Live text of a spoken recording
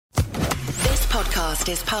podcast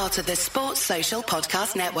is part of the Sports Social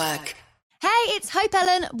Podcast Network. Hey, it's Hope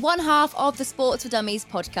Ellen, one half of the Sports for Dummies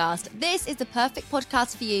podcast. This is the perfect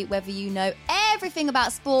podcast for you, whether you know everything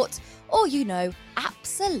about sport or you know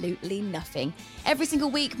absolutely nothing. Every single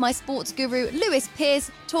week, my sports guru, Lewis Pearce,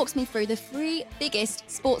 talks me through the 3 biggest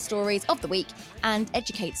sports stories of the week and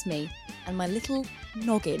educates me and my little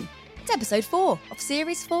noggin. It's episode 4 of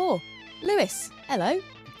series 4. Lewis, hello.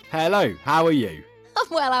 Hello, how are you? I'm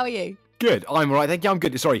well, how are you? Good, I'm all right, thank you, I'm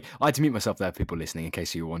good. Sorry, I had to mute myself there, people listening, in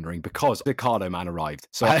case you were wondering, because the Cardo man arrived.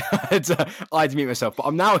 So I had to mute myself, but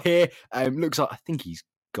I'm now here. Looks like, I think he's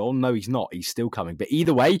gone. No, he's not. He's still coming. But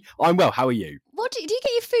either way, I'm well. How are you? What do you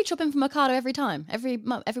get your food shopping from Ocado every time? Every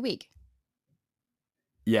month, every week?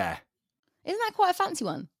 Yeah. Isn't that quite a fancy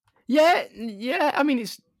one? Yeah. I mean,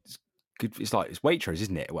 it's good. It's like, it's Waitrose,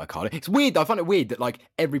 isn't it? At Ocado. It's weird. I find it weird that like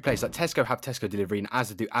every place, like Tesco have Tesco delivery and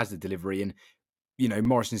Asda do Asda delivery, and you know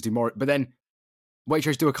Morrison's do more, but then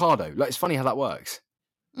Waitrose do Ocado. Like, it's funny how that works.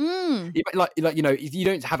 Like you know, if you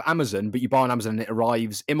don't have Amazon, but you buy on Amazon and it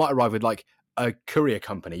arrives, it might arrive with like a courier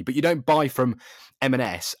company, but you don't buy from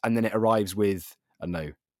M&S and then it arrives with, I don't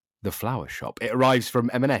know, the flower shop. It arrives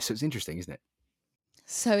from M&S, so it's interesting, isn't it?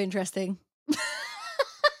 So interesting.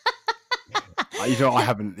 You know, I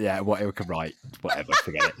haven't, whatever, right, whatever,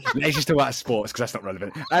 forget it. Let's just talk about sports, because that's not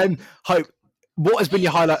relevant. Hope, what has been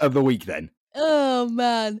your highlight of the week then? Oh,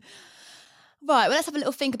 man. Right, well, let's have a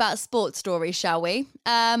little think about sports stories, shall we?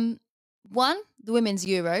 One, the Women's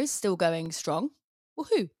Euros, still going strong.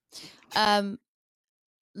 Woohoo.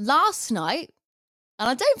 Last night, and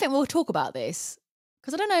I don't think we'll talk about this,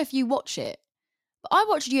 because I don't know if you watch it, but I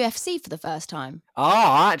watched UFC for the first time.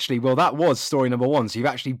 Ah, actually, well, that was story number 1. So you've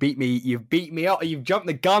actually beat me up, you've jumped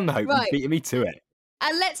the gun, Hope, Right. You've beaten me to it.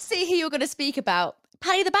 And let's see who you're going to speak about.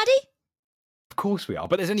 Paddy the Baddy? Of course we are,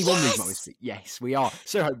 but there's only one reason why we speak. Yes, we are.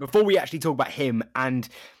 So, Hope, before we actually talk about him and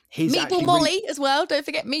his Meatball Molly as well. Don't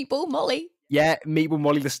forget Meatball Molly. Yeah, Meatball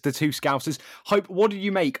Molly, the 2 Scousers. Hope, what did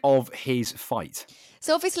you make of his fight?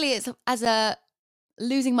 So obviously it's as a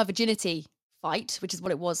losing my virginity fight, which is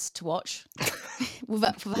what it was to watch,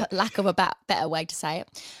 for lack of a better way to say it.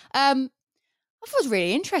 I thought it was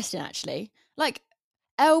really interesting, actually. Like,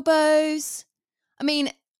 elbows. I mean,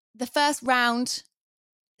 the first round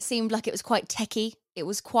seemed like it was quite techie. It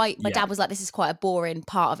was quite, my dad was like, this is quite a boring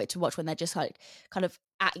part of it to watch when they're just like kind of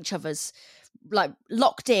at each other's, like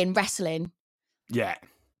locked in, wrestling. Yeah.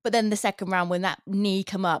 But then the second round, when that knee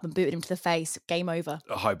come up and booted him to the face, game over.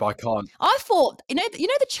 I hope I can't. I thought, you know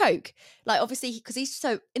the choke? Like, obviously, because he's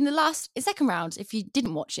so, in second round, if you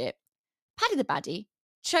didn't watch it, Paddy the Baddy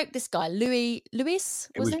choked this guy, Lewis?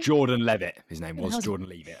 It was Jordan Levitt. His name was Jordan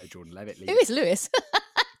Levitt. Jordan Levitt. Who is Lewis?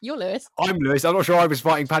 You're Lewis. I'm Lewis. I'm not sure I was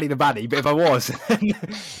fighting Paddy the Baddy, but if I was.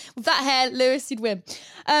 With that hair, Lewis, you'd win.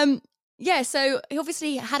 So he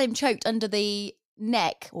obviously had him choked under the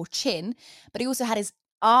neck or chin, but he also had his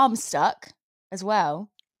arm stuck as well.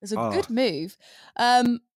 It was a good move.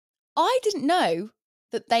 I didn't know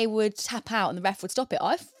that they would tap out and the ref would stop it.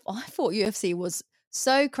 I thought UFC was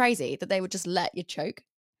so crazy that they would just let you choke.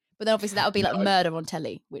 But then obviously that would be like murder on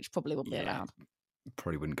telly, which probably wouldn't be allowed.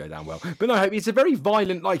 Probably wouldn't go down well. But no, it's a very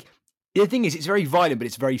violent, like, the thing is, it's very violent, but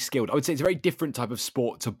it's very skilled. I would say it's a very different type of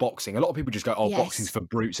sport to boxing. A lot of people just go, boxing's for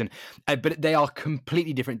brutes, and but they are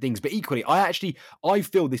completely different things. But equally, I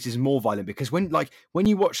feel this is more violent because when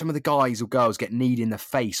you watch some of the guys or girls get kneed in the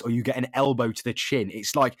face or you get an elbow to the chin,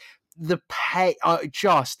 it's like the pain,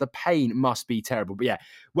 the pain must be terrible. But yeah,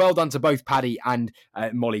 well done to both Paddy and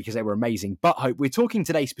Molly, because they were amazing. But Hope, we're talking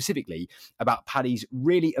today specifically about Paddy's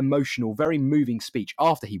really emotional, very moving speech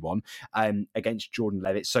after he won against Jordan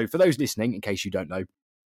Levitt. So for those listening, in case you don't know,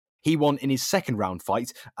 he won in his second round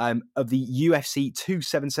fight of the UFC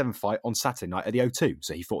 277 fight on Saturday night at the O2.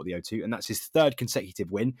 So he fought at the O2, and that's his 3rd consecutive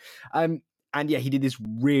win. And yeah, he did this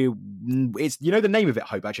it's, you know the name of it,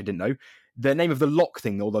 Hope, actually I didn't know. The name of the lock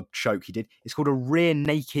thing, or the choke he did, it's called a rear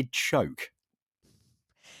naked choke,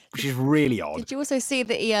 which is really odd. Did you also see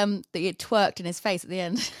that he twerked in his face at the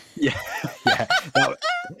end? Yeah.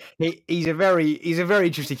 He's a very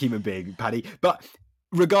interesting human being, Paddy. But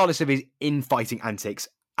regardless of his infighting antics,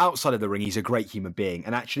 outside of the ring, he's a great human being.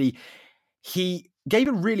 And actually, he gave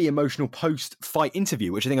a really emotional post-fight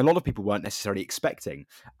interview, which I think a lot of people weren't necessarily expecting.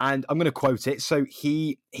 And I'm going to quote it. So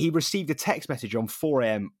he received a text message on 4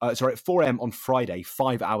 a.m. on Friday,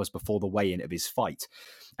 5 hours before the weigh-in of his fight.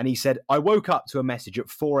 And he said, I woke up to a message at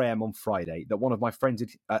 4 a.m. on Friday that one of my friends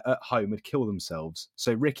at home had killed themselves.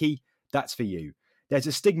 So Ricky, that's for you. There's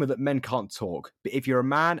a stigma that men can't talk, but if you're a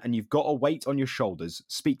man and you've got a weight on your shoulders,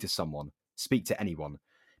 speak to someone, speak to anyone.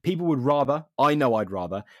 People would rather, I know I'd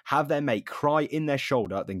rather, have their mate cry in their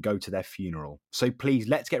shoulder than go to their funeral. So please,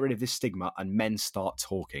 let's get rid of this stigma and men start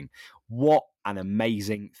talking. What an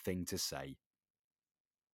amazing thing to say.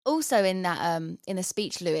 Also in that in the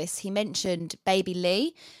speech, Lewis, he mentioned baby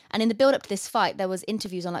Lee, and in the build up to this fight, there was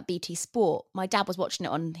interviews on like BT Sport. My dad was watching it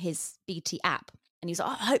on his BT app, and he was like,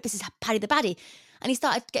 "Oh, I hope this is Paddy the Baddy," and he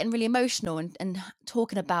started getting really emotional and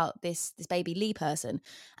talking about this baby Lee person,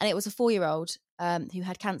 and it was a 4-year-old who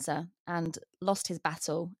had cancer and lost his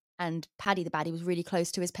battle, and Paddy the Baddy was really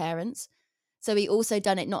close to his parents, so he also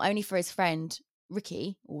done it not only for his friend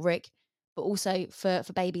Rick, but also for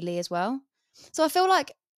baby Lee as well. So I feel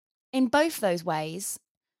like in both those ways,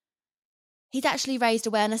 he's actually raised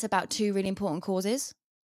awareness about two really important causes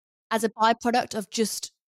as a byproduct of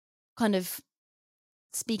just kind of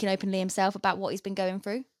speaking openly himself about what he's been going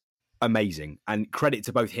through. Amazing, and credit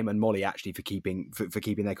to both him and Molly actually for keeping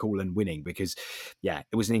their cool and winning, because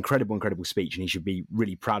it was an incredible speech, and he should be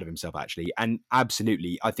really proud of himself actually. And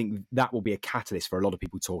absolutely, I think that will be a catalyst for a lot of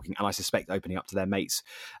people talking, and I suspect opening up to their mates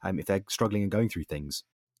if they're struggling and going through things.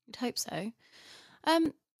 I'd hope so.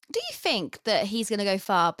 Do you think that he's going to go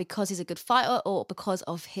far because he's a good fighter or because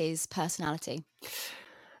of his personality?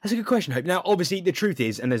 That's a good question, Hope. Now, obviously, the truth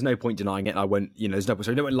is, and there's no point denying it, I won't, there's no point,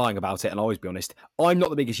 so I don't lying about it, and I'll always be honest, I'm not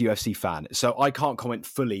the biggest UFC fan, so I can't comment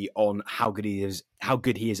fully on how good he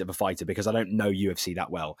is of a fighter, because I don't know UFC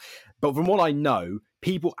that well. But from what I know,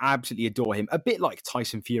 people absolutely adore him, a bit like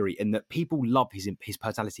Tyson Fury, in that people love his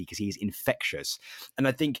personality because he is infectious. And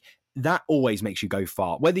I think that always makes you go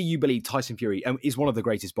far. Whether you believe Tyson Fury is one of the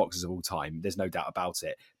greatest boxers of all time, there's no doubt about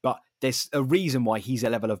it. But there's a reason why he's a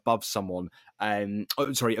level above someone,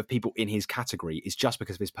 of people in his category, is just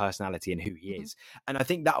because of his personality and who he is. And I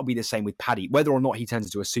think that'll be the same with Paddy. Whether or not he turns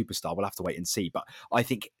into a superstar, we'll have to wait and see. But I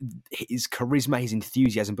think his charisma, his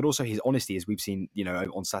enthusiasm, but also his honesty, as we've seen,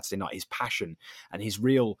 on Saturday night, his passion and his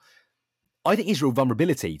real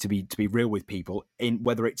vulnerability to be real with people, in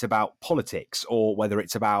whether it's about politics or whether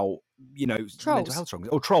it's about mental health struggles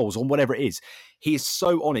or trolls or whatever it is. He is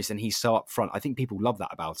so honest and he's so upfront. I think people love that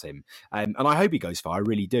about him, and I hope he goes far. I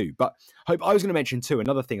really do. But Hope, I was going to mention too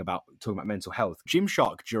another thing about talking about mental health.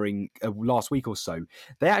 Gymshark, during last week or so,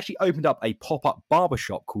 they actually opened up a pop-up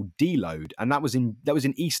barbershop called Deload, and that was in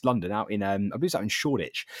East London, out in I believe it was out in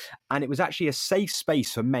Shoreditch, and it was actually a safe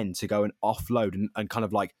space for men to go and offload and kind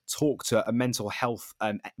of like talk to a mental health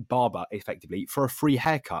barber effectively for a free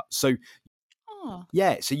haircut. So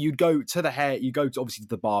yeah, so you'd go to obviously to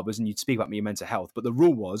the barbers and you'd speak about your mental health, but the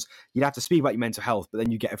rule was you'd have to speak about your mental health, but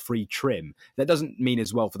then you get a free trim. That doesn't mean,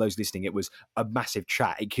 as well, for those listening, it was a massive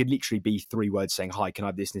chat. It could literally be 3 words saying, "Hi, can I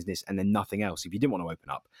have this, and then nothing else if you didn't want to open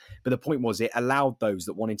up. But the point was, it allowed those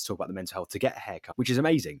that wanted to talk about the mental health to get a haircut, which is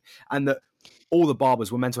amazing, and that all the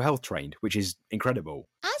barbers were mental health trained, which is incredible.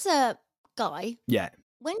 As a guy, Yeah.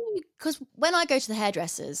 because when I go to the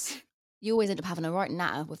hairdressers, you always end up having a right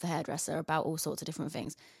natter with the hairdresser about all sorts of different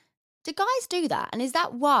things. Do guys do that? And is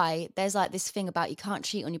that why there's like this thing about you can't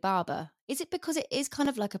cheat on your barber? Is it because it is kind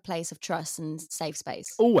of like a place of trust and safe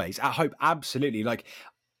space? Always. I hope, absolutely. Like,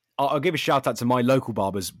 I'll give a shout out to my local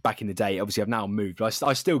barbers back in the day. Obviously, I've now moved, but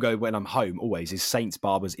I still go when I'm home, always, is Saints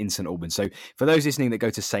Barbers in St Albans. So for those listening that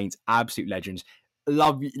go to Saints, absolute legends.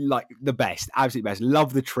 Love, like, the best, absolute best.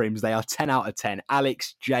 Love the trims. They are 10 out of 10.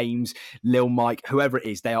 Alex, James, Lil Mike, whoever it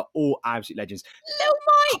is, they are all absolute legends. Lil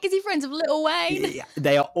Mike, is he friends with Lil Wayne? Yeah,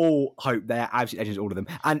 they are all Hope. They are absolute legends, all of them.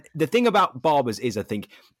 And the thing about barbers is, I think,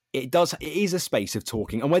 it is a space of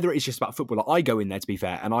talking, and whether it's just about football, like, I go in there, to be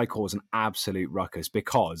fair, and I cause an absolute ruckus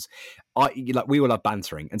because we all love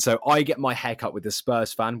bantering, and so I get my haircut with the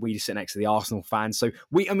Spurs fan. We just sit next to the Arsenal fan, so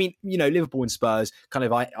Liverpool and Spurs. Kind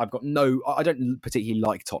of, I don't particularly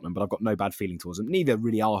like Tottenham, but I've got no bad feeling towards them. Neither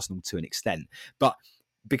really Arsenal to an extent, but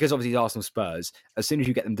because obviously Arsenal Spurs, as soon as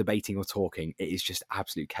you get them debating or talking, it is just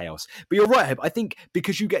absolute chaos. But you're right, Heb. I think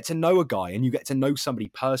because you get to know a guy and you get to know somebody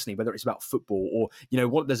personally, whether it's about football or,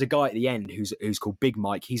 there's a guy at the end who's called Big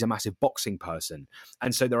Mike. He's a massive boxing person.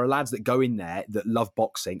 And so there are lads that go in there that love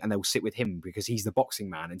boxing and they'll sit with him because he's the boxing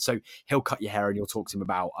man. And so he'll cut your hair and you'll talk to him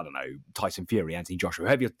about, I don't know, Tyson Fury, Anthony Joshua,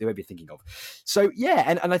 whoever you're thinking of. So yeah,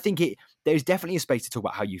 and I think there's definitely a space to talk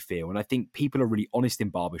about how you feel. And I think people are really honest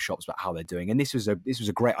in barbershops about how they're doing. And this was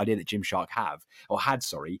a great idea that Gymshark had,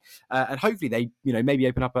 and hopefully they, maybe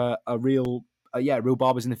open up a real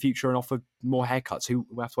barbers in the future and offer more haircuts. Who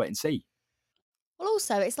we'll have to wait and see. Well,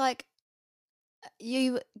 also, it's like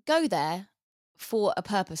you go there for a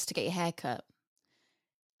purpose to get your hair cut,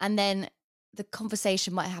 and then the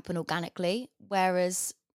conversation might happen organically.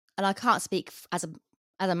 Whereas, and I can't speak as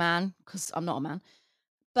a man because I'm not a man,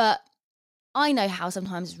 but I know how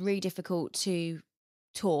sometimes it's really difficult to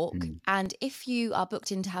talk. And if you are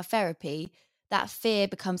booked in to have therapy, that fear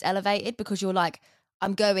becomes elevated because you're like,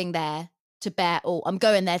 I'm going there to bear, or I'm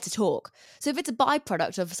going there to talk. So if it's a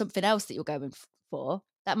byproduct of something else that you're going for,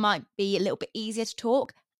 that might be a little bit easier to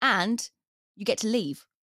talk, and you get to leave.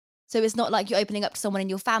 So it's not like you're opening up to someone in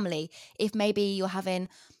your family. If maybe you're having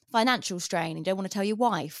financial strain and you don't want to tell your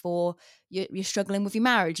wife, or you're struggling with your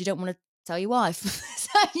marriage, you don't want to tell your wife.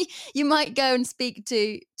 So you might go and speak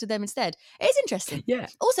to them instead. It's interesting. Yeah.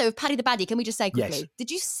 Also, with Paddy the Baddy, can we just say quickly, Yes.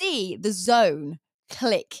 did you see the zone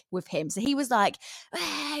click with him? So he was like,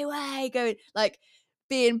 way, going, like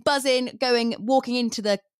being buzzing, walking into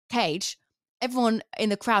the cage. Everyone in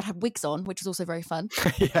the crowd had wigs on, which was also very fun.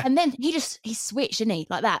 Yeah. And then he switched, didn't he?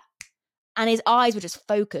 Like that. And his eyes were just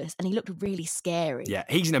focused and he looked really scary. Yeah,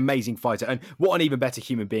 he's an amazing fighter. And what an even better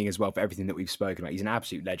human being as well for everything that we've spoken about. He's an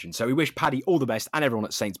absolute legend. So we wish Paddy all the best, and everyone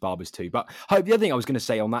at Saints Barbers too. But Hope, the other thing I was going to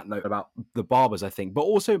say on that note about the barbers, I think, but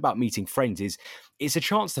also about meeting friends, is it's a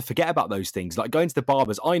chance to forget about those things. Like going to the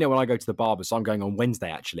barbers. I know when I go to the barbers, so I'm going on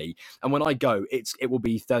Wednesday actually. And when I go, it will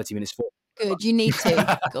be 30 minutes for. Good, you need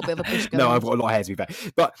to. Got a bit of a push going. No, I've got a lot of hair to be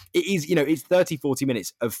fair. But it is, it's 30, 40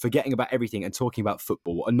 minutes of forgetting about everything and talking about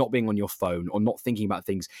football and not being on your phone or not thinking about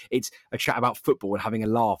things. It's a chat about football and having a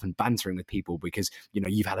laugh and bantering with people because,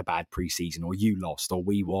 you've had a bad preseason, or you lost, or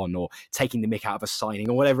we won, or taking the mick out of a signing,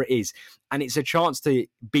 or whatever it is. And it's a chance to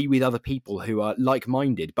be with other people who are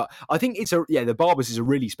like-minded. But I think the Barbers is a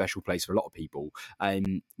really special place for a lot of people,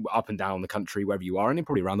 up and down the country, wherever you are, and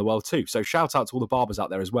probably around the world too. So shout out to all the barbers out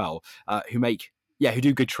there as well, who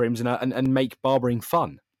do good trims and make barbering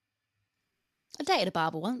fun. I dated a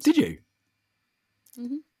barber once. Did you?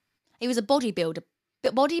 Mm-hmm. He was a bodybuilding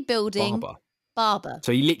barber.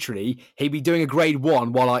 So he'd be doing a grade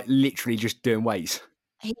 1 while literally just doing weights.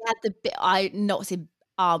 He had I not seen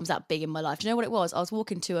arms that big in my life. Do you know what it was? I was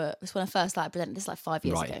walking it was when I first started presenting this, like 5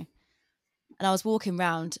 years ago. And I was walking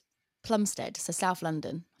around Plumstead, so South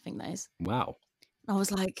London, I think that is. Wow. I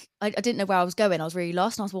was like, I didn't know where I was going. I was really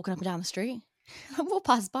lost, and I was walking up and down the street. I walked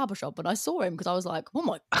past his barber shop and I saw him because I was like, oh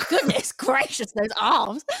my goodness gracious, those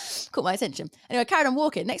arms caught my attention. Anyway, I carried on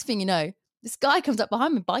walking. Next thing you know, this guy comes up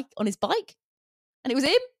behind me on his bike, and it was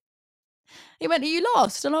him. He went, "Are you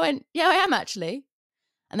lost?" And I went, "Yeah, I am actually."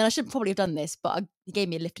 And then I should probably have done this, but he gave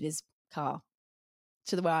me a lift in his car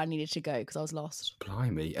to where I needed to go because I was lost.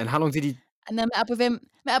 Blimey. And how long did he... And then met up with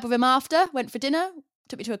him after, went for dinner,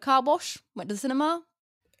 took me to a car wash, went to the cinema.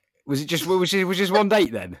 Was it just one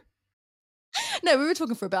date then? No, we were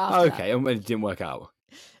talking for a bit after that. And it didn't work out?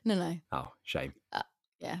 No. Oh, shame.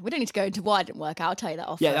 Yeah, we don't need to go into why it didn't work out. I'll tell you that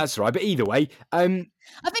off. Yeah, that's right. But either way... I think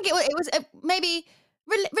it was maybe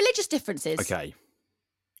religious differences. Okay.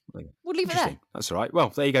 We'll leave it there. That's all right. Well,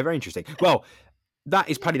 there you go. Very interesting. Well, that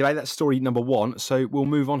is Paddy the Baddy. That's story number 1. So we'll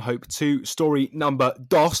move on, Hope, to story number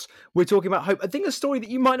 2. We're talking about, Hope, I think a story that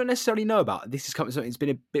you might not necessarily know about. This is something that's been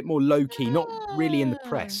a bit more low-key, not really in the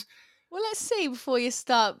press. Well, let's see before you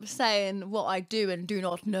start saying what I do and do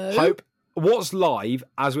not know. Hope, what's live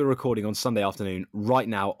as we're recording on Sunday afternoon right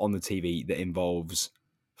now on the TV that involves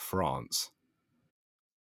France?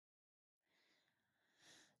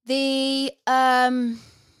 The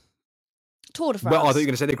Tour de France. Well, I thought you were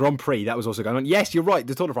going to say the Grand Prix. That was also going on. Yes, you're right,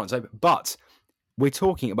 the Tour de France. But we're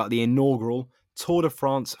talking about the inaugural Tour de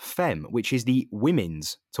France Femme, which is the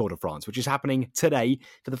women's Tour de France, which is happening today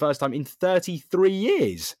for the first time in 33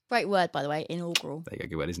 years. Great word, by the way, inaugural. There you go,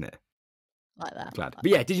 good word, isn't it? Like that. Glad.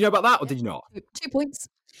 But yeah, did you know about that or did you not? 2 points.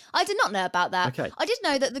 I did not know about that. Okay. I did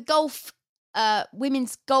know that the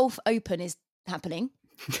women's golf open is happening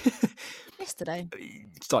yesterday.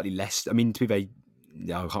 Slightly less. I mean, to be very...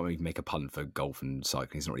 I can't really make a pun for golf and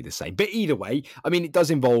cycling. It's not really the same. But either way, I mean, it does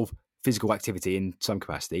involve physical activity in some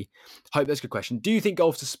capacity. Hope that's a good question. Do you think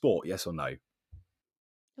golf's a sport? Yes or no?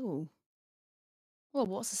 Oh. Well,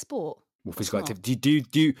 what's a sport? Well, physical activity. Do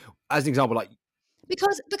you, as an example, like...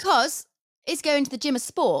 Because is going to the gym a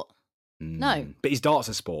sport? No. But is darts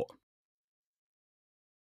a sport?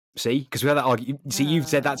 See? Because we had that argument. See, you've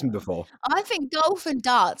said that to me before. I think golf and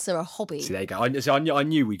darts are a hobby. See, there you go. I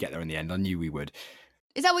knew we'd get there in the end. I knew we would.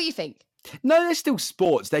 Is that what you think? No, they're still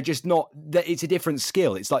sports. They're just not... It's a different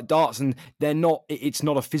skill. It's like darts, and they're not... It's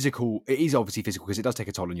not a physical... It is obviously physical because it does take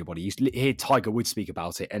a toll on your body. You hear Tiger Woods speak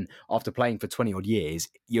about it, and after playing for 20-odd years,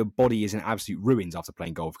 your body is in absolute ruins after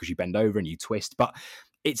playing golf because you bend over and you twist. But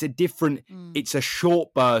it's a different... It's a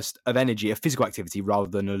short burst of energy, a physical activity, rather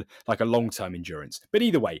than a long-term endurance. But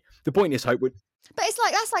either way, the point is, Hope would... But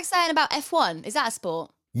that's like saying about F1. Is that a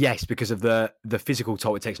sport? Yes, because of the physical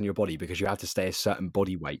toll it takes on your body, because you have to stay a certain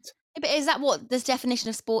body weight. Yeah, but is that what this definition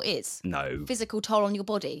of sport is? No. Physical toll on your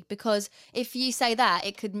body? Because if you say that,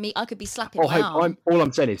 it could mean I could be slapping my Hope, arm. all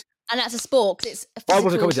I'm saying is, and that's a sport, 'cause it's a I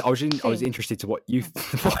physical wasn't commenting. I was interested to what you.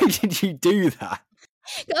 Why did you do that?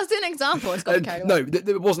 I was doing an example. It's got carried away. No,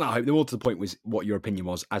 there wasn't that hope. The more to the point was what your opinion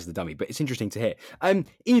was as the dummy. But it's interesting to hear.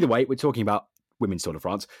 Either way, we're talking about Women's Tour de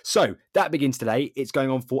France. So that begins today. It's going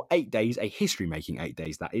on for 8 days, a history-making 8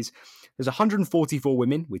 days, that is. There's 144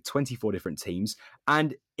 women with 24 different teams.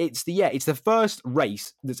 And it's the first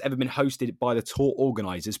race that's ever been hosted by the tour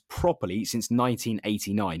organisers properly since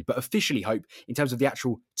 1989. But officially, Hope, in terms of the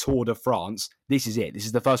actual Tour de France, this is it. This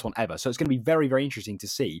is the first one ever. So it's going to be very, very interesting to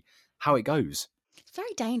see how it goes. It's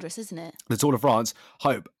very dangerous, isn't it? The Tour de France,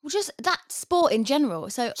 Hope. Well, just that sport in general.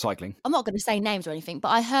 So Cycling. I'm not going to say names or anything, but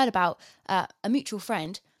I heard about a mutual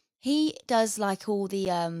friend. He does like all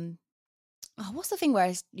the what's the thing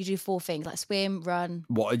where you do 4 things like swim, run?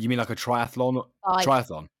 What, you mean like a triathlon? Bike.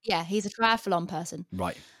 Triathlon. Yeah, he's a triathlon person.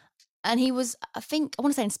 Right. And he was, I want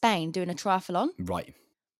to say in Spain, doing a triathlon. Right.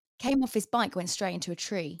 Came off his bike, went straight into a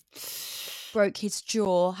tree. Broke his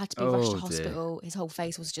jaw, had to be rushed to hospital. Dear. His whole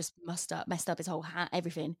face was just messed up. His whole hat,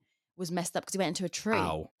 everything was messed up because he went into a tree.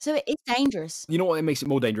 Ow. So it's dangerous. You know what makes it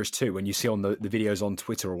more dangerous too, when you see on the videos on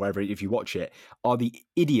Twitter or wherever, if you watch it, are the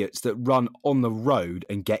idiots that run on the road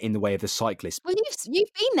and get in the way of the cyclists. Well,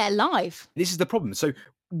 you've been there live. This is the problem. So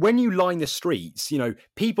when you line the streets,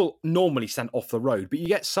 people normally stand off the road, but you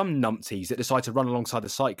get some numpties that decide to run alongside the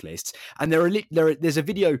cyclists. And there's a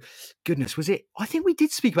video, goodness, was it? I think we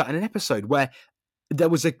did speak about in an episode where there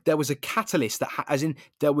was a catalyst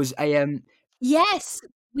there was a Yes,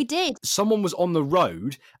 we did. Someone was on the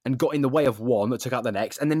road and got in the way of one that took out the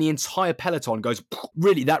next, and then the entire peloton goes,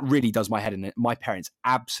 really, that really does my head in. My parents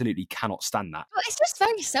absolutely cannot stand that. Well, it's just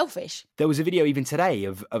very selfish. There was a video even today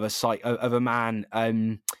of a man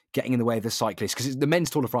getting in the way of the cyclist, because the men's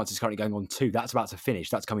Tour de France is currently going on too. That's about to finish.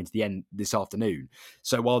 That's coming to the end this afternoon.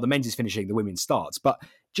 So while the men's is finishing, the women's starts. But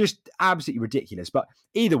just absolutely ridiculous. But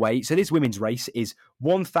either way, so this women's race is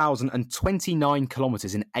 1,029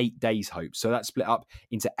 kilometres in 8 days, Hope. So that's split up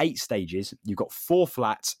into 8 stages. You've got 4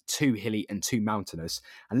 flats, 2 hilly and 2 mountainous.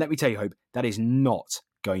 And let me tell you, Hope, that is not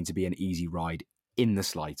going to be an easy ride in the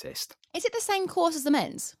slightest. Is it the same course as the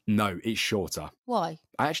men's? No, it's shorter. Why?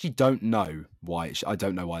 I actually don't know why. I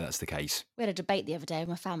don't know why that's the case. We had a debate the other day with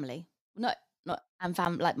my family. Like my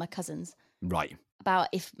cousins. Right. About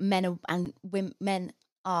if if women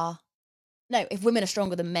are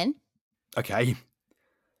stronger than men. Okay.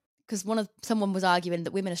 Because someone was arguing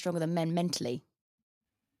that women are stronger than men mentally.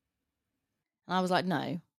 And I was like,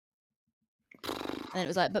 no. And it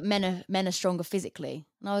was like, but men are stronger physically.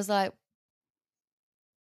 And I was like,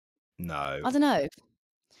 no. I don't know.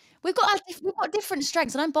 We've got different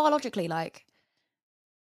strengths, and I'm biologically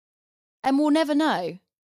and we'll never know.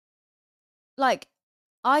 Like,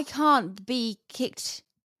 I can't be kicked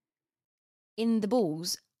in the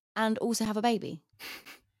balls and also have a baby.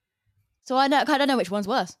 So I don't know which one's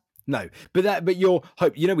worse. No, but your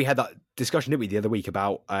Hope, we had that discussion, didn't we, the other week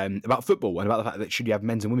about football and about the fact that should you have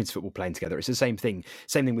men's and women's football playing together? It's the same thing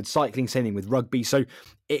with cycling, same thing with rugby. So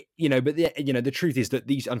the truth is that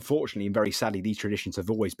these, unfortunately and very sadly, these traditions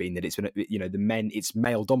have always been that it's been, the men, it's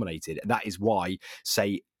male dominated. That is why,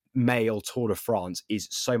 say, male Tour de France is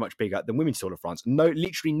so much bigger than women's Tour de France. No,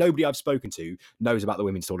 literally nobody I've spoken to knows about the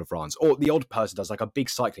women's Tour de France, or the odd person does, like a big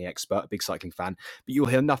cycling expert, a big cycling fan, but you'll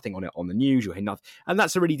hear nothing on it on the news. You'll hear nothing, and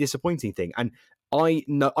that's a really disappointing thing. And I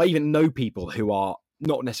even know people who are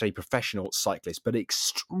not necessarily professional cyclists, but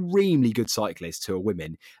extremely good cyclists who are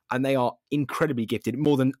women, and they are incredibly gifted,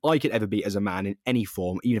 more than I could ever be as a man in any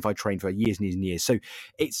form, even if I trained for years and years and years. So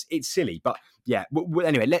it's silly, but yeah.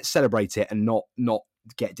 Anyway, let's celebrate it and not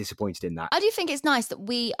get disappointed in that. I do think it's nice that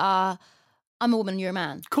I'm a woman and you're a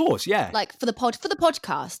man. Of course, yeah. Like for the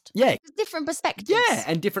podcast. Yeah. Different perspectives. Yeah,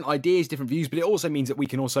 and different ideas, different views, but it also means that we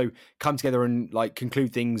can also come together and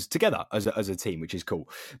conclude things together as a team, which is cool.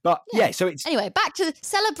 But yeah, so it's... Anyway, back to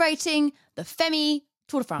celebrating the Femi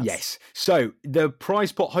Tour de France. Yes. So the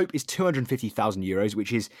prize pot, Hope, is €250,000,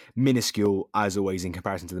 which is minuscule as always in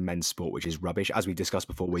comparison to the men's sport, which is rubbish, as we've discussed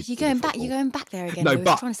before. You're going back there again. No,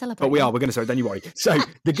 but trying to celebrate. But we are. We're going to. Sorry, don't you worry. So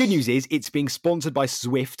the good news is it's being sponsored by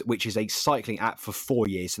Zwift, which is a cycling app, for 4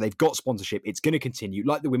 years. So they've got sponsorship. It's going to continue,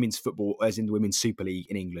 like the women's football, as in the Women's Super League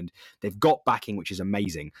in England. They've got backing, which is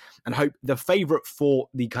amazing. And Hope, the favourite for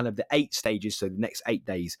the 8 stages, so the next 8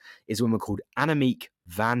 days, is a woman called Annemiek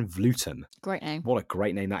van Vleuten. Great name. What a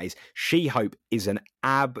great name that is. She, Hope, is an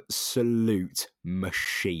absolute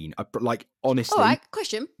machine. Honestly. All right,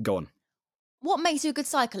 question. Go on. What makes you a good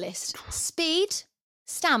cyclist? Speed,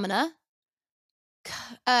 stamina,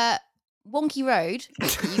 wonky road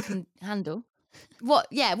that you can handle.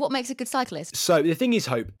 What makes a good cyclist? So the thing is,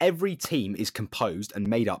 Hope, every team is composed and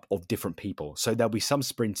made up of different people. So there'll be some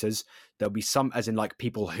sprinters, there'll be some, as in like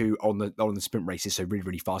people who on the sprint races, so really,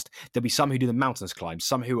 really fast. There'll be some who do the mountainous climbs,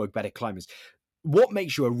 some who are better climbers. What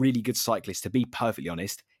makes you a really good cyclist, to be perfectly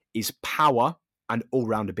honest, is power and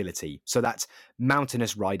all-round ability. So that's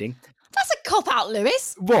mountainous riding. That's a cop-out,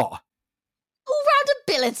 Lewis. What? All-round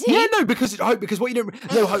ability? Yeah, no, because what you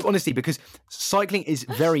don't, no, Hope, honestly, because cycling is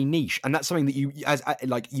very niche, and that's something that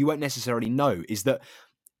you won't necessarily know, is that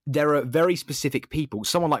there are very specific people.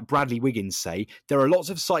 Someone like Bradley Wiggins, say, there are lots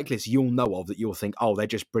of cyclists you'll know of that you'll think, oh, they're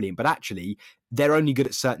just brilliant, but actually they're only good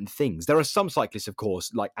at certain things. There are some cyclists, of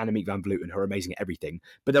course, like Annemiek van Vleuten, who are amazing at everything,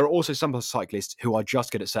 but there are also some cyclists who are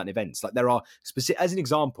just good at certain events. Like there are specific, as an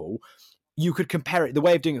example, you could compare it, the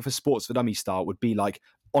way of doing it for Sports for Dummies style would be like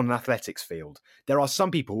on an athletics field. There are some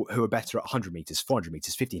people who are better at 100 metres, 400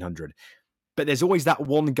 metres, 1500, but there's always that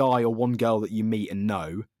one guy or one girl that you meet and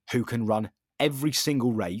know who can run every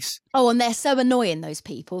single race. Oh, and they're so annoying, those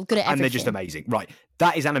people. Good at everything. And they're just amazing. Right.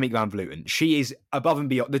 That is Annemiek van Vleuten. She is above and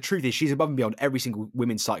beyond. The truth is, she's above and beyond every single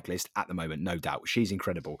women's cyclist at the moment, no doubt. She's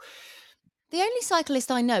incredible. The only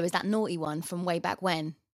cyclist I know is that naughty one from way back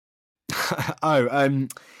when. The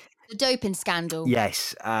doping scandal.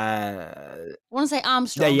 Yes. I want to say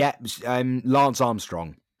Armstrong. Yeah. Lance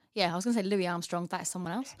Armstrong. Yeah, I was going to say Louis Armstrong. That is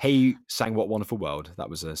someone else. He sang What Wonderful World.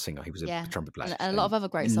 That was a singer. He was a trumpet player. And a lot of other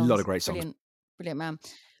great songs. A lot of great songs. Brilliant man.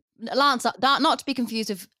 Lance, not to be confused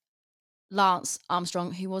with Lance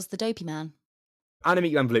Armstrong, who was the dopey man.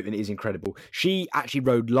 Annemiek van Vleuten is incredible. She actually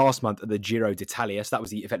rode last month at the Giro d'Italia, so that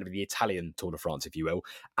was effectively the Italian Tour de France, if you will,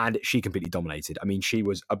 and she completely dominated. I mean, she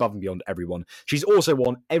was above and beyond everyone. She's also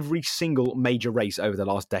won every single major race over the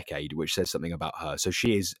last decade, which says something about her. So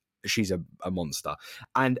she's a monster.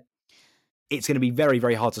 And it's going to be very,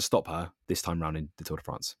 very hard to stop her this time round in the Tour de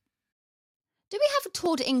France. Do we have a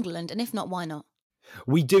Tour de England? And if not, why not?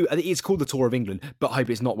 We do. It's called the Tour of England, but I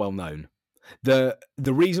hope it's not well known. The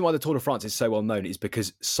reason why the Tour de France is so well known is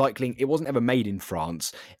because cycling, it wasn't ever made in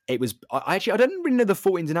France. It was, I don't really know the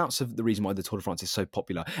full ins and outs of the reason why the Tour de France is so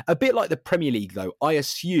popular. A bit like the Premier League, though, I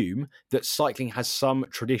assume that cycling has some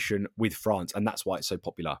tradition with France, and that's why it's so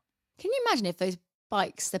popular. Can you imagine if those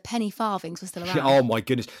bikes, the penny farthings, were still around? Oh my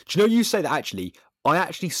goodness. Do you know, you say that actually, I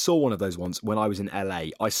actually saw one of those once when I was in LA.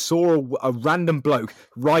 I saw a random bloke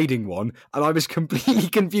riding one, and I was completely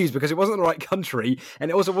confused because it wasn't the right country,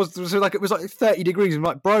 and it also was like 30 degrees. I'm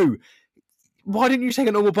like, bro, why didn't you take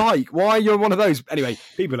a normal bike? Why are you on one of those? Anyway,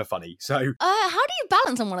 people are funny. So, how do you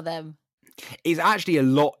balance on one of them? It's actually a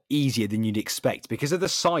lot easier than you'd expect because of the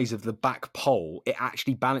size of the back pole. It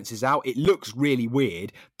actually balances out. It looks really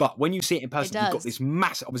weird, but when you see it in person, you've got this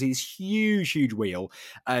massive, obviously this huge wheel,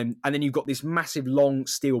 and then you've got this massive long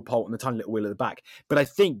steel pole and the tiny little wheel at the back. But I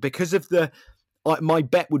think because of my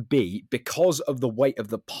bet would be because of the weight of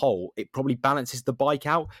the pole, it probably balances the bike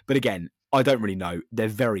out. But again, I don't really know. They're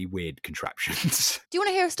very weird contraptions. Do you want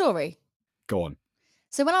to hear a story? Go on.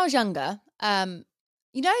 So when I was younger,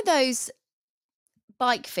 you know those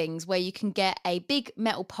bike things where you can get a big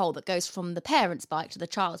metal pole that goes from the parent's bike to the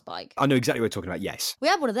child's bike? I know exactly what you're talking about, yes. We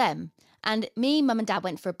had one of them, and me, mum and dad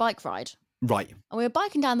went for a bike ride. Right. And we were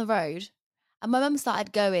biking down the road, and my mum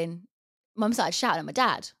started shouting at my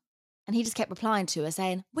dad, and he just kept replying to her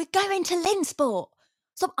saying, "We're going to Linsport.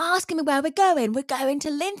 Stop asking me where we're going. We're going to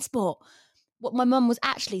Linsport." What my mum was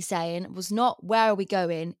actually saying was not, "Where are we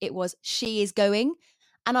going?" It was, "She is going."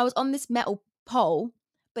 And I was on this metal pole,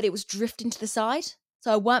 but it was drifting to the side.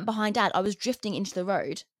 So I weren't behind dad. I was drifting into the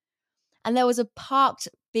road. And there was a parked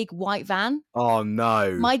big white van. Oh,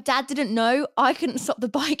 no. My dad didn't know. I couldn't stop the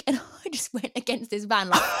bike, and I just went against this van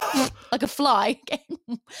like a fly,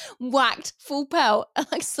 getting whacked, full pelt,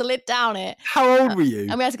 and slid down it. How old were you?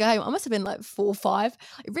 And we had to go home. I must have been like 4 or 5.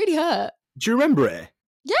 It really hurt. Do you remember it?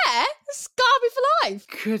 Yeah, it scarred me for life.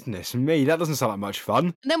 Goodness me, that doesn't sound like much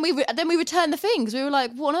fun. And then we returned the thing because we were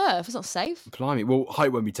like, what on earth? It's not safe. Blimey. Well,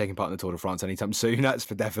 Hope won't be taking part in the Tour de France anytime soon. That's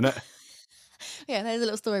for definite. Yeah, there's a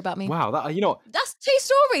little story about me. Wow, that's 2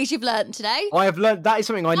 stories you've learned today. I have learned that is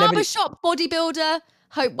something I never. Barbershop bodybuilder.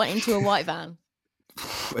 Hope went into a white van.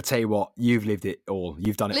 I tell you what, you've lived it all.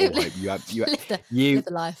 You've done it all. Hope. Lived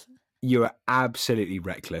the life. You are absolutely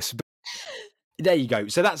reckless. There you go.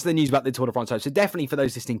 So that's the news about the Tour de France. So definitely for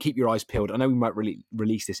those listening, keep your eyes peeled. I know we might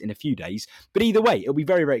release this in a few days, but either way, it'll be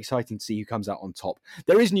very, very exciting to see who comes out on top.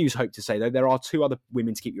 There is news, Hope, to say, though. There are 2 other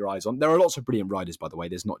women to keep your eyes on. There are lots of brilliant riders, by the way.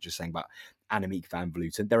 There's not just saying about Annemiek van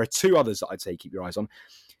Vleuten. There are 2 others that I'd say keep your eyes on.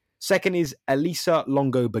 Second is Elisa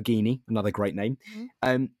Longo Borghini, another great name,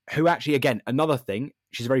 who actually, again, another thing,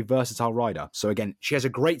 she's a very versatile rider. So again, she has a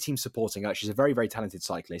great team supporting her. She's a very, very talented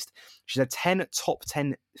cyclist. She's had 10 top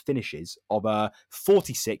 10 finishes of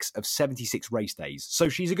 46 of 76 race days. So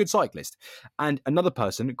she's a good cyclist. And another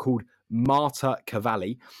person called Marta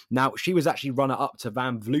Cavalli. Now, she was actually runner-up to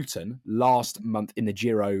Van Vleuten last month in the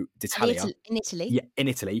Giro d'Italia. In Italy? Yeah, in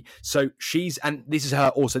Italy. So this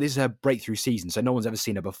is her breakthrough season, so no one's ever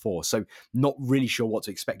seen her before. So not really sure what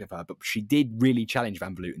to expect of her, but she did really challenge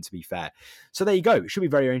Van Vleuten, to be fair. So there you go. It should be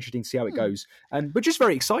very, very interesting to see how it goes. But just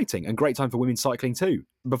very exciting and great time for women's cycling too.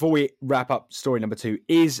 Before we wrap up story number 2,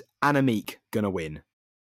 is Annemiek going to win?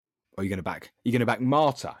 Or are you going to back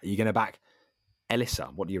Marta? Are you going to back Elisa?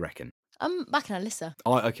 What do you reckon? I'm backing Elisa.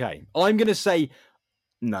 Okay. I'm going to say...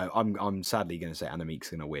 No, I'm sadly going to say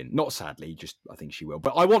Annemiek's going to win. Not sadly, just I think she will.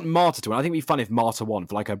 But I want Marta to win. I think it'd be fun if Marta won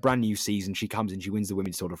for like a brand new season. She comes and she wins the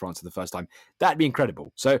Women's Tour de France for the first time. That'd be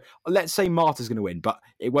incredible. So let's say Marta's going to win, but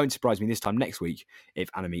it won't surprise me this time next week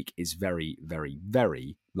if Annemiek is very, very,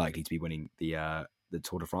 very likely to be winning the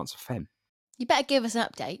Tour de France Femme. You better give us an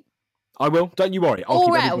update. I will. Don't you worry. I'll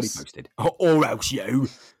keep everybody posted. Or else you.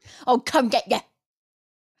 Oh, come get ya.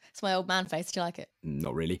 It's my old man face. Do you like it?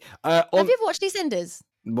 Not really. Have you ever watched EastEnders?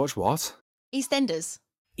 Watch what? EastEnders.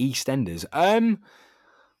 EastEnders. I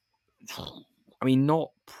mean,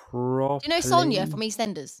 not properly. Do you know Sonia from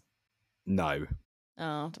EastEnders? No.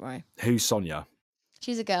 Oh, don't worry. Who's Sonia?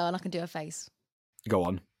 She's a girl and I can do her face. Go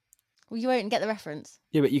on. Well, you won't get the reference.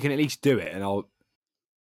 Yeah, but you can at least do it and I'll...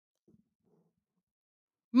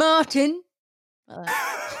 Martin!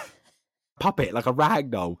 Puppet, like a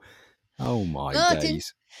rag doll. Oh my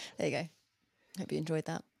days. There you go. Hope you enjoyed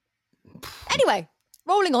that. Anyway,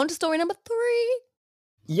 rolling on to story number 3.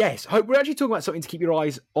 Yes, Hope, we're actually talking about something to keep your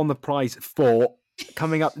eyes on the prize for.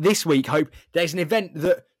 Coming up this week, Hope, there's an event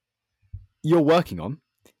that you're working on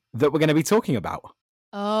that we're going to be talking about.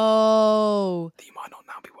 Oh. That you might not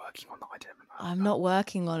now be working on. That I don't know. I'm not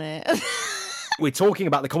working on it. We're talking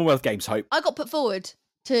about the Commonwealth Games, Hope. I got put forward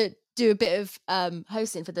to do a bit of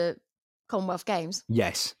hosting for the Commonwealth Games.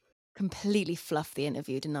 Yes. Completely fluffed the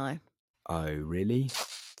interview, didn't I? Oh, really?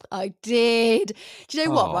 I did. Do you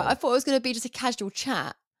know what? Right? I thought it was going to be just a casual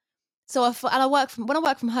chat. So when I work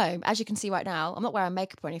from home, as you can see right now, I'm not wearing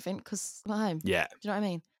makeup or anything because I'm at home. Yeah. Do you know what I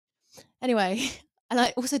mean? Anyway, and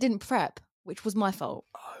I also didn't prep, which was my fault.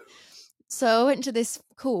 Oh. So I went to this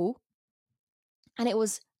call, and it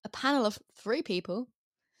was a panel of 3 people,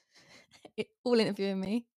 all interviewing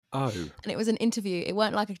me. Oh. And it was an interview. It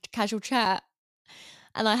weren't like a casual chat.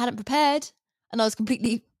 And I hadn't prepared, and I was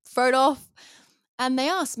completely thrown off. And they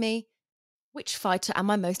asked me, which fighter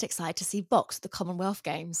am I most excited to see box at the Commonwealth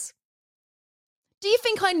Games? Do you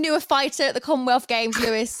think I knew a fighter at the Commonwealth Games,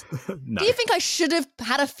 Lewis? No. Do you think I should have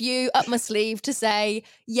had a few up my sleeve to say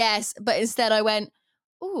yes, but instead I went,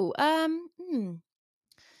 couldn't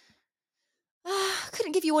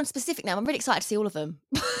give you one specific name. I'm really excited to see all of them.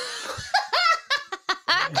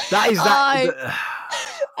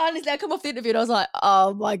 Honestly, I come off the interview and I was like,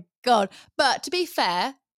 oh my God. But to be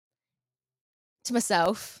fair to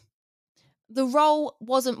myself, the role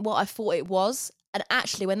wasn't what I thought it was. And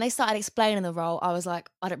actually, when they started explaining the role, I was like,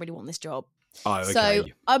 I don't really want this job. Oh, okay. So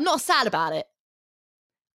I'm not sad about it.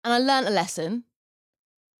 And I learnt a lesson.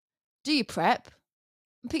 Do your prep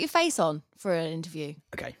and put your face on for an interview.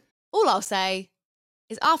 Okay. All I'll say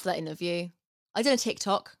is after that interview, I did a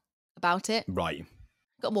TikTok about it. Right.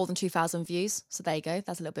 Got more than 2,000 views. So there you go.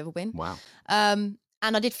 That's a little bit of a win. Wow. And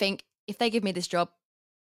I did think, if they give me this job,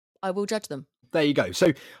 I will judge them. There you go.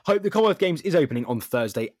 So, Hope, the Commonwealth Games is opening on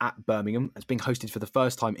Thursday at Birmingham. It's being hosted for the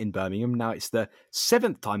first time in Birmingham. Now, it's the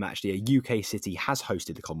 7th time, actually, a UK city has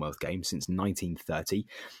hosted the Commonwealth Games since 1930.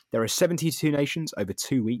 There are 72 nations over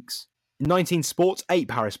 2 weeks. 19 sports, 8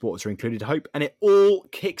 para sports are included, Hope, and it all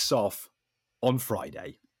kicks off on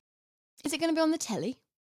Friday. Is it going to be on the telly?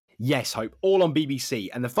 Yes, Hope, all on BBC.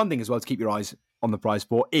 And the fun thing as well to keep your eyes on the prize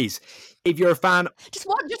for is, if you're a fan... Just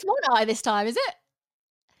one eye this time, is it?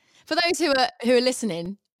 For those who are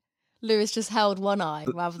listening, Lewis just held one eye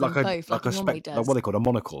rather than both, like he normally does. Like what they call a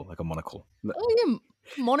monocle, like a monocle. Oh,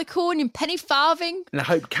 yeah, monocle and your penny farthing. Now,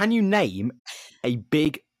 Hope, can you name a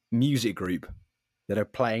big music group that are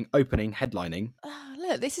playing, opening, headlining? Oh,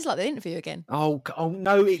 look, this is like the interview again. Oh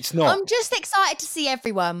no, it's not. I'm just excited to see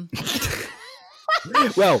everyone.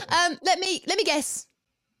 Well, let me guess.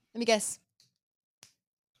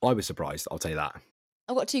 I was surprised. I'll tell you that.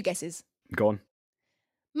 I've got 2 guesses. Go on.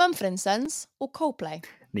 Mumford & Sons or Coldplay?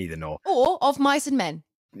 Neither nor. Or Of Mice and Men?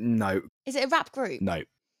 No. Is it a rap group? No.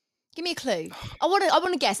 Give me a clue. I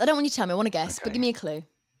want to guess. I don't want you to tell me. I want to guess, Okay. but give me a clue.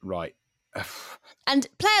 Right. And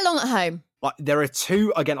play along at home. Like, there are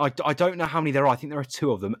two, again, I don't know how many there are. I think there are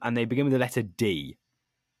two of them, and they begin with the letter D.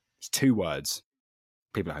 It's 2 words.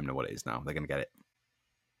 People at home know what it is now. They're going to get it.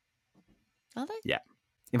 Are they? Yeah.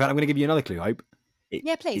 In fact, I'm going to give you another clue, Hope.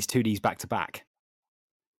 Yeah, please. It's 2 Ds back to back.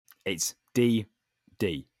 It's D,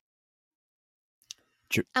 D.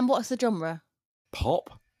 And what's the genre?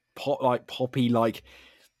 Pop, like poppy, like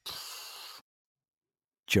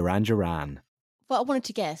Duran Duran. Well, I wanted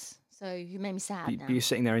to guess, so you made me sad now. You're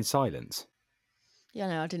sitting there in silence. Yeah,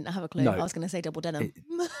 no, I didn't have a clue. No. I was going to say double denim.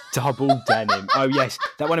 Double denim. Oh, yes.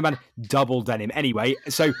 That one about double denim. Anyway,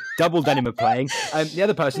 so double denim are playing. The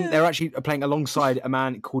other person, they're actually playing alongside a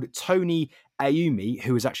man called Tony Iommi,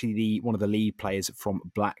 who is actually one of the lead players from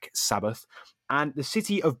Black Sabbath, and the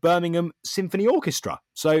City of Birmingham Symphony Orchestra.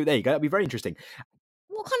 So there you go. That'll be very interesting.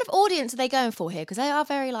 What kind of audience are they going for here? Because they are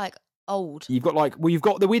very, old. You've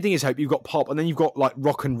got the weird thing is, Hope, you've got pop, and then you've got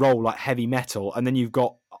rock and roll, heavy metal, and then you've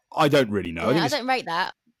got, I don't really know. Yeah, I don't rate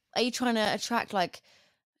that. Are you trying to attract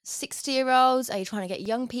 60-year-olds? Are you trying to get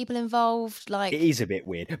young people involved? It is a bit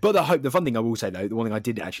weird. But the fun thing I will say, though, the one thing I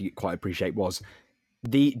did actually quite appreciate was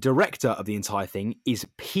the director of the entire thing is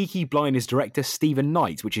Peaky Blinders director Stephen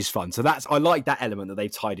Knight, which is fun. So I like that element that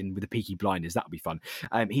they've tied in with the Peaky Blinders. That'll be fun.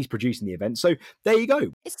 He's producing the event. So there you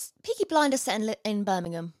go. It's Peaky Blinders set in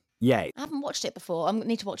Birmingham. Yeah. I haven't watched it before. I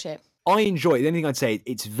need to watch it. I enjoy it. The only thing I'd say,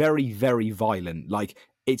 it's very, very violent.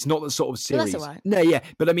 It's not the sort of series. Well, that's all right. No, yeah.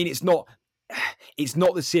 But I mean, it's not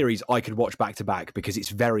the series I could watch back to back because it's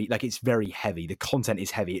very heavy. The content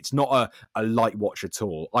is heavy. It's not a light watch at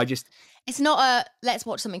all. It's not a let's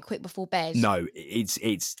watch something quick before bed. No,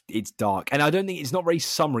 it's dark, and I don't think it's not very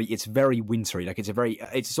summery. It's very wintry.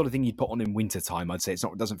 It's the sort of thing you'd put on in winter time. I'd say it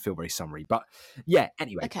doesn't feel very summery, but yeah.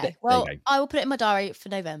 Anyway, okay. Well, I will put it in my diary for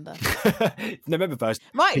November. November 1st.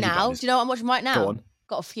 Right now, do you know what I'm watching right now? Go on.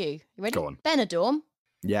 Got a few. You ready? Go on. Benidorm.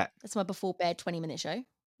 Yeah. That's my before bed 20-minute show.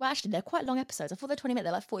 Well, actually, they're quite long episodes. I thought they're 20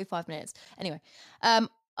 minutes. They're 45 minutes. Anyway, I've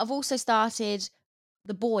also started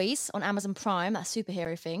The Boys on Amazon Prime, that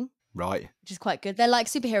superhero thing. Right. Which is quite good. They're like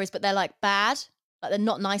superheroes, but they're bad. They're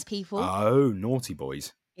not nice people. Oh, naughty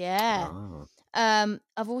boys. Yeah. Oh.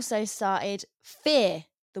 I've also started Fear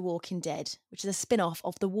the Walking Dead, which is a spin-off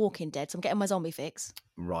of The Walking Dead. So I'm getting my zombie fix.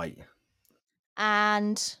 Right.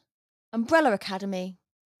 And Umbrella Academy.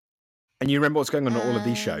 And you remember what's going on in all of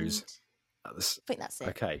these shows? I think that's it.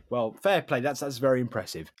 Okay. Well, fair play. That's very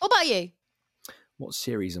impressive. What about you? What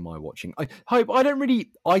series am I watching?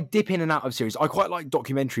 I dip in and out of series. I quite like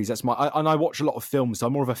documentaries. That's and I watch a lot of films. So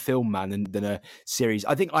I'm more of a film man than a series.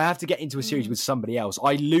 I think I have to get into a series with somebody else.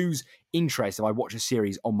 I lose interest if I watch a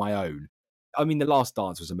series on my own. I mean, The Last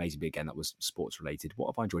Dance was amazing, but again, that was sports related. What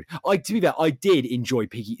have I enjoyed? To be fair, I did enjoy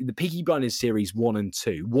the Peaky Blinders series 1 and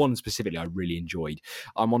 2. 1 specifically, I really enjoyed.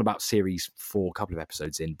 I'm on about series 4, a couple of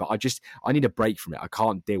episodes in, but I need a break from it. I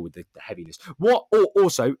can't deal with the heaviness.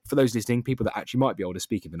 Also, for those listening, people that actually might be older,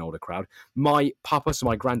 speaking of an older crowd, my papa, so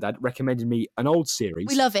my granddad, recommended me an old series.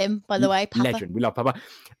 We love him, by the way, Papa. Legend. We love Papa.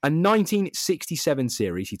 A 1967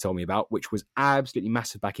 series he told me about, which was absolutely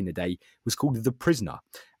massive back in the day, was called The Prisoner.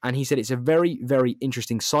 And he said it's a very, very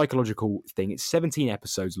interesting psychological thing. It's 17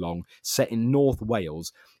 episodes long, set in North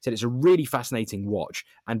Wales. He said it's a really fascinating watch.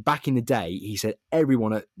 And back in the day, he said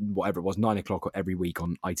everyone at whatever it was, 9 o'clock every week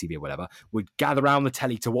on ITV or whatever, would gather around the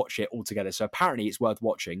telly to watch it all together. So apparently it's worth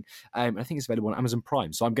watching. I think it's available on Amazon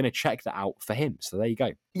Prime. So I'm going to check that out for him. So there you go.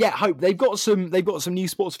 Yeah, Hope, they've got some new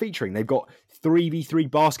sports featuring. They've got 3v3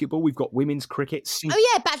 basketball. We've got women's cricket. Oh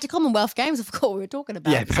yeah, back to Commonwealth Games. Of course, we were talking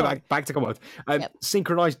about. Yeah, back to Commonwealth.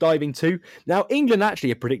 Synchronised diving too. Now, England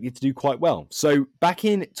actually are predicted to do quite well. So back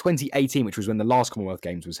in 2018, which was when the last Commonwealth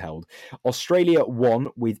Games was held, Australia won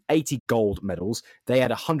with 80 gold medals. They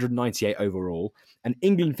had 198 overall. And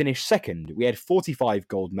England finished second. We had 45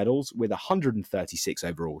 gold medals with 136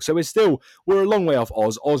 overall. So we're a long way off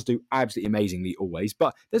Oz. Oz do absolutely amazingly always,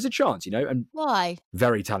 but there's a chance, And why?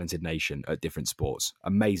 Very talented nation at different sports.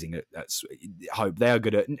 Amazing at Hope. They are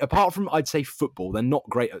good at, apart from, I'd say, football, they're not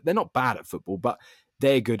great. They're not bad at football, but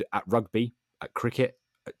they're good at rugby, at cricket,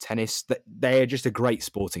 at tennis. They're just a great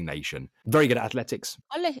sporting nation. Very good at athletics.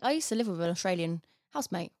 I used to live with an Australian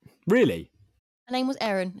housemate. Really? Her name was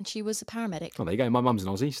Erin, and she was a paramedic. Oh, there you go. My mum's an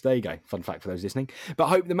Aussie, so there you go. Fun fact for those listening. But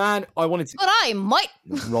Hope, the man I wanted to... But I might...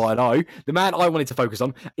 Righto. The man I wanted to focus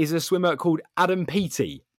on is a swimmer called Adam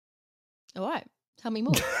Peaty. All right. Tell me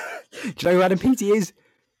more. Do you know who Adam Peaty is?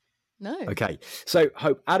 No. Okay. So,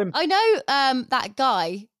 Hope, Adam... I know that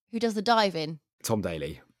guy who does the diving. Tom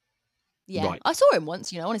Daly. Yeah, Right. I saw him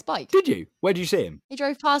once, on his bike. Did you? Where did you see him? He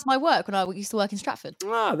drove past my work when I used to work in Stratford.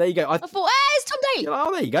 Ah, there you go. I thought, hey, it's Tom Daly.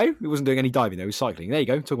 Oh, there you go. He wasn't doing any diving though. He was cycling. There you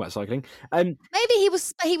go. Talking about cycling. Maybe he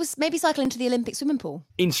was maybe cycling to the Olympic swimming pool.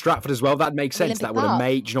 In Stratford as well. That makes sense. Olympic That would have Park.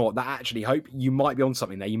 made, you know what, that actually hope you might be on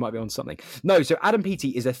something there. You might be on something. No, so Adam Peaty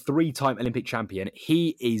is a 3-time Olympic champion.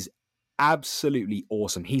 He is absolutely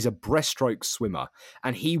awesome. He's a breaststroke swimmer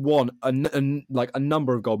and he won a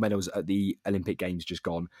number of gold medals at the Olympic Games just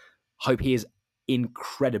gone. Hope he is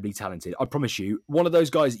incredibly talented. I promise you, one of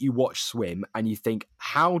those guys that you watch swim and you think,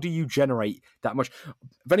 how do you generate that much?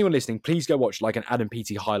 If anyone listening, please go watch like an Adam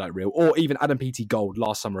Peaty highlight reel or even Adam Peaty gold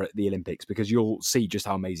last summer at the Olympics because you'll see just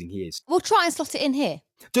how amazing he is. We'll try and slot it in here.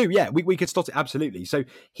 We could slot it, absolutely. So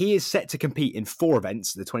he is set to compete in 4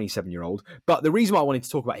 events, the 27-year-old. But the reason why I wanted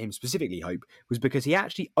to talk about him specifically, Hope, was because he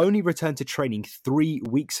actually only returned to training 3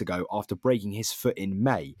 weeks ago after breaking his foot in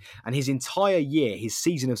May. And his entire year, his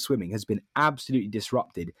season of swimming has been absolutely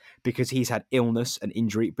disrupted because he's had illness and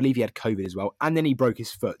injury. I believe he had COVID as well. And then he broke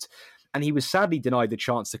his foot. And he was sadly denied the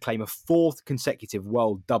chance to claim a 4th consecutive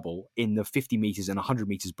world double in the 50 metres and 100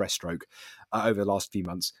 metres breaststroke over the last few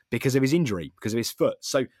months because of his injury, because of his foot.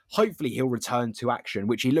 So hopefully he'll return to action,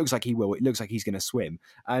 which he looks like he will. It looks like he's going to swim,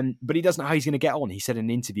 but he doesn't know how he's going to get on. He said in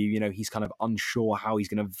an interview, he's kind of unsure how he's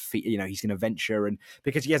going to, he's going to venture, and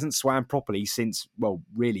because he hasn't swam properly since, well,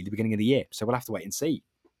 really the beginning of the year. So we'll have to wait and see.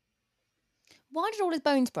 Why did all his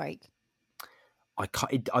bones break? I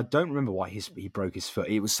don't remember why he broke his foot.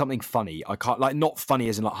 It was something funny. I can't, like, not funny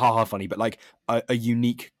as in like haha funny, but like a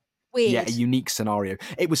unique, weird, a unique scenario.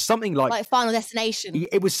 It was something like Final Destination.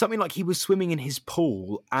 It was something like he was swimming in his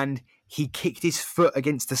pool and he kicked his foot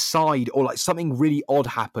against the side, or like something really odd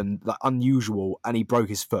happened, like unusual, and he broke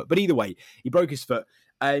his foot. But either way, he broke his foot.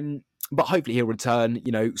 But hopefully he'll return,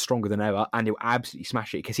 stronger than ever, and he'll absolutely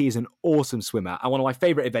smash it because he is an awesome swimmer. And one of my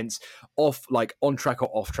favourite events, on track or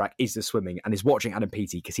off track, is the swimming, and is watching Adam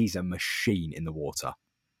Peaty because he's a machine in the water.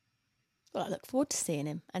 Well, I look forward to seeing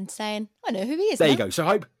him and saying, I know who he is. There you go. So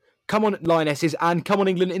Hope, come on, Lionesses, and come on,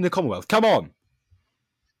 England in the Commonwealth. Come on.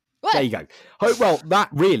 What? There you go. Hope. Well, that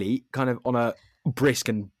really kind of on a brisk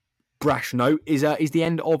and brash note is the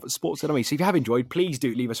end of Sports Academy. So if you have enjoyed, please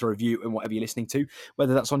do leave us a review and whatever you're listening to,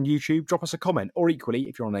 whether that's on YouTube, drop us a comment, or equally,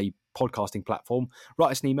 if you're on a podcasting platform, write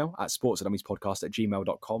us an email at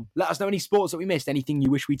sportsacademiespodcast@gmail.com. Let us know any sports that we missed, anything you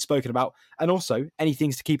wish we'd spoken about, and also any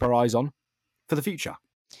things to keep our eyes on for the future.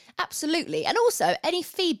 Absolutely. And also any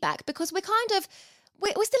feedback, because we're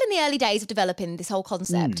still in the early days of developing this whole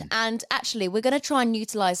concept. And actually, we're going to try and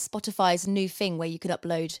utilise Spotify's new thing where you can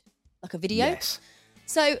upload like a video. Yes.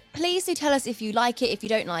 So please do tell us if you like it, if you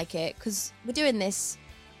don't like it, because we're doing this.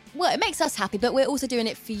 Well, it makes us happy, but we're also doing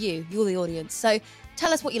it for you. You're the audience. So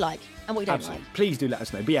tell us what you like and what you don't like. Please do let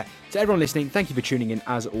us know. But yeah, to everyone listening, thank you for tuning in.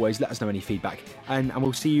 As always, let us know any feedback. And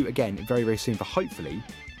we'll see you again very, very soon for hopefully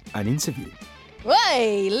an interview.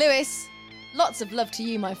 Hey, Lewis. Lots of love to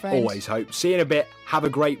you, my friend. Always Hope. See you in a bit. Have a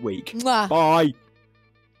great week. Mwah. Bye.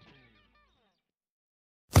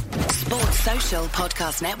 Sports Social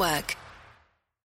Podcast Network.